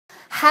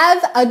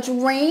Have a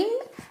dream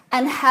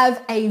and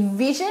have a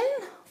vision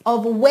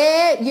of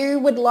where you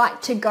would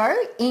like to go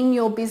in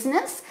your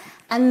business,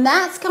 and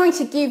that's going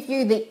to give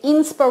you the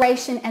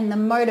inspiration and the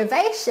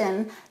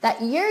motivation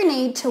that you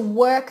need to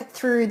work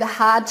through the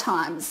hard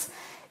times.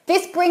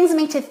 This brings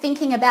me to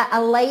thinking about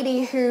a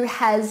lady who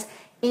has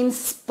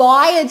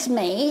inspired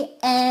me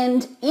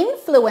and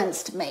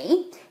influenced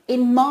me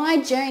in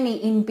my journey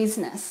in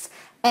business.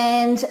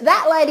 And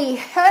that lady,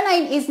 her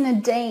name is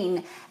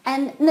Nadine.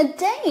 And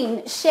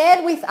Nadine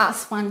shared with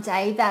us one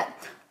day that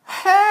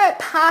her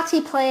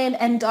party plan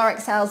and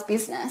direct sales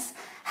business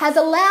has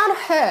allowed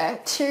her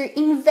to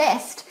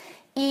invest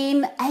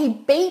in a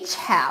beach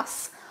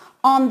house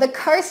on the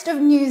coast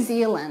of New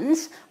Zealand,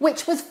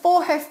 which was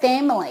for her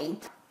family,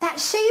 that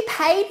she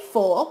paid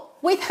for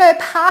with her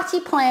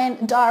party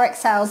plan direct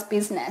sales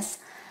business.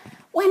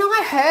 When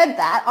I heard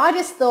that, I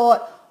just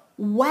thought,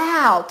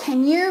 wow,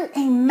 can you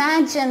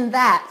imagine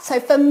that? So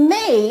for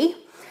me,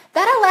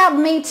 that allowed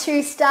me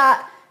to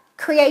start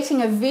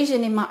creating a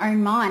vision in my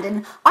own mind.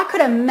 And I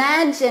could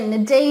imagine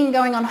Nadine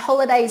going on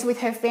holidays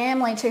with her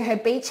family to her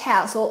beach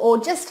house,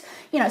 or just,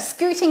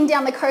 scooting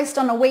down the coast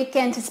on a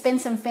weekend to spend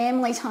some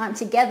family time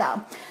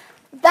together.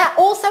 That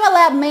also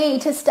allowed me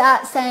to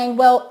start saying,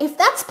 well, if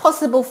that's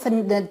possible for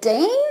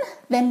Nadine,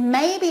 then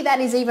maybe that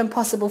is even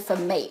possible for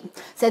me.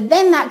 So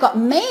then that got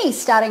me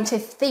starting to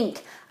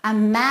think,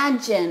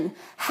 imagine,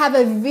 have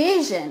a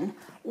vision.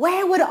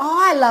 Where would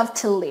I love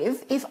to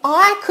live if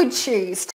I could choose